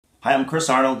Hi, I'm Chris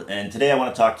Arnold, and today I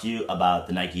want to talk to you about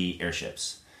the Nike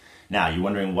airships. Now, you're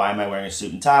wondering why am I wearing a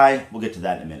suit and tie? We'll get to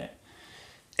that in a minute.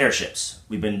 Airships.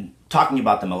 We've been talking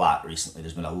about them a lot recently.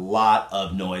 There's been a lot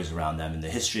of noise around them in the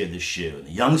history of the shoe. And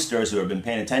the youngsters who have been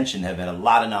paying attention have had a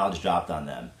lot of knowledge dropped on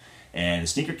them. And the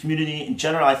sneaker community in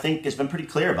general, I think, has been pretty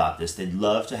clear about this. They'd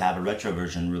love to have a retro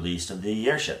version released of the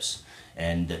airships.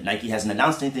 And Nike hasn't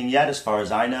announced anything yet, as far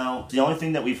as I know. The only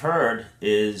thing that we've heard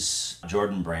is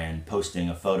Jordan Brand posting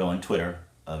a photo on Twitter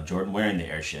of Jordan wearing the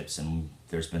airships, and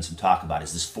there's been some talk about,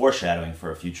 is this foreshadowing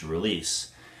for a future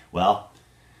release? Well,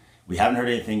 we haven't heard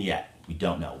anything yet. We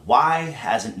don't know. Why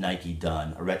hasn't Nike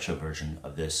done a retro version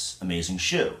of this amazing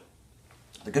shoe?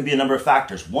 There could be a number of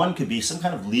factors. One could be some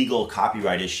kind of legal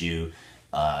copyright issue,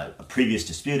 a previous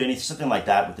dispute, something like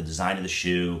that with the design of the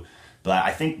shoe. But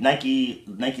I think Nike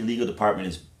legal department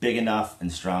is big enough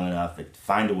and strong enough to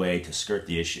find a way to skirt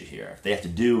the issue here. If they have to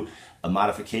do a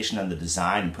modification on the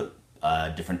design and put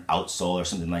a different outsole or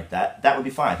something like that, that would be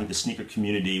fine. I think the sneaker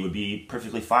community would be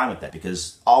perfectly fine with that,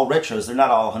 because all retros, they're not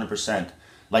all 100%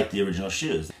 like the original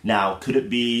shoes. Now, could it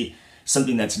be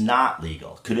something that's not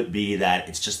legal? Could it be that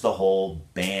it's just the whole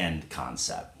banned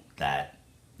concept, that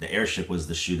the airship was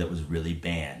the shoe that was really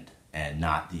banned and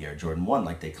not the Air Jordan 1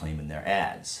 like they claim in their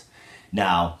ads?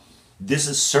 Now, this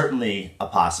is certainly a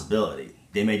possibility.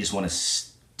 They may just want to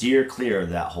steer clear of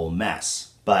that whole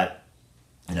mess. But,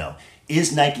 you know,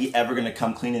 is Nike ever going to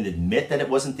come clean and admit that it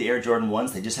wasn't the Air Jordan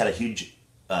 1s? They just had a huge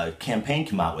campaign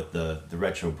come out with the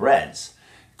retro breads,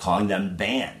 calling them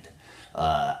banned.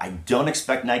 I don't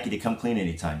expect Nike to come clean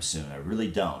anytime soon. I really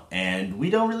don't. And we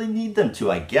don't really need them to,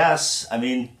 I guess. I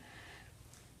mean,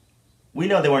 we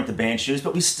know they weren't the banned shoes,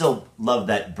 but we still love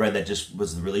that bread that just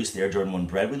was released, the Air Jordan 1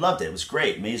 bread. We loved it. It was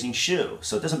great, amazing shoe.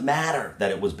 So it doesn't matter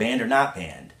that it was banned or not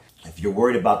banned. If you're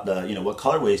worried about what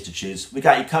colorways to choose, we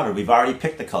got you covered. We've already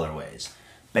picked the colorways.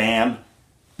 Bam,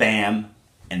 bam,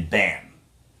 and bam.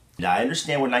 Now, I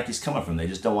understand where Nike's coming from. They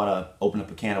just don't want to open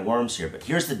up a can of worms here. But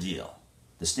here's the deal.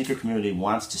 The sneaker community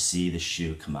wants to see the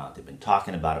shoe come out. They've been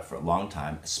talking about it for a long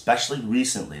time, especially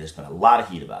recently. There's been a lot of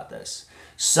heat about this.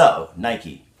 So,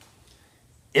 Nike,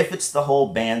 if it's the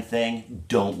whole banned thing,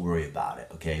 don't worry about it,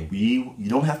 okay? You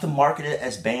don't have to market it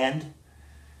as banned.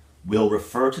 We'll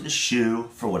refer to the shoe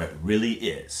for what it really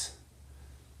is.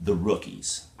 The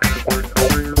rookies.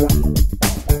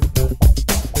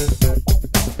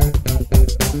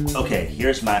 Okay,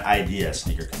 here's my idea,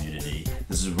 sneaker community.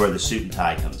 This is where the suit and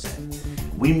tie comes in.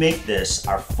 We make this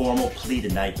our formal plea to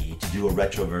Nike to do a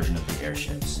retro version of the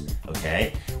airships,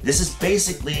 okay? This is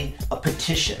basically a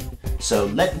petition. So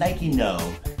let Nike know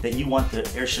that you want the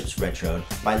airships retroed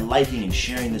by liking and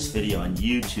sharing this video on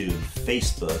YouTube,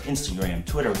 Facebook, Instagram,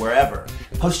 Twitter, wherever.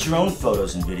 Post your own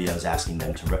photos and videos asking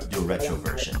them to do a retro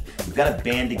version. We've got to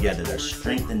band together. There's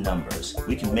strength in numbers.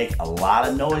 We can make a lot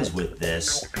of noise with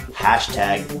this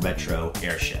hashtag retro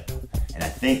airship. And I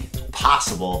think it's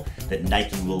possible that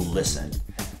Nike will listen.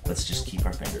 Let's just keep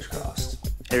our fingers crossed.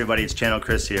 Hey everybody, it's Channel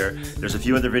Chris here. There's a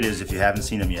few other videos if you haven't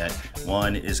seen them yet.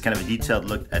 One is kind of a detailed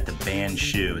look at the banned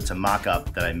shoe. It's a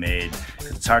mock-up that I made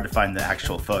because it's hard to find the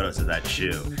actual photos of that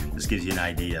shoe. This gives you an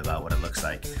idea about what it looks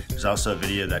like. There's also a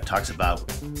video that talks about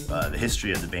the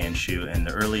history of the banned shoe and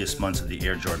the earliest months of the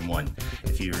Air Jordan 1.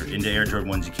 If you're into Air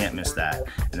Jordan 1s, you can't miss that.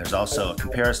 And there's also a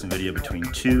comparison video between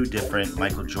two different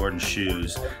Michael Jordan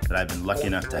shoes that I've been lucky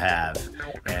enough to have,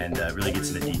 and really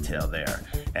gets into detail there.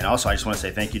 And also, I just want to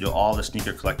say thank you to all the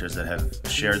sneaker collectors that have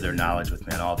shared their knowledge with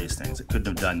me on all these things. I couldn't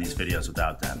have done these videos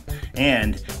without them.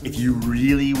 And if you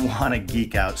really want to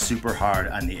geek out super hard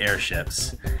on the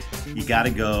airships, you got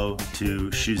to go to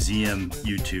Shoeseum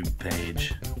YouTube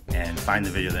page and find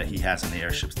the video that he has on the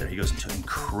airships there. He goes into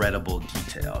incredible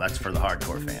detail. That's for the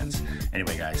hardcore fans.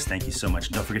 Anyway, guys, thank you so much.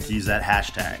 Don't forget to use that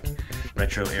hashtag,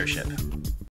 retroairship.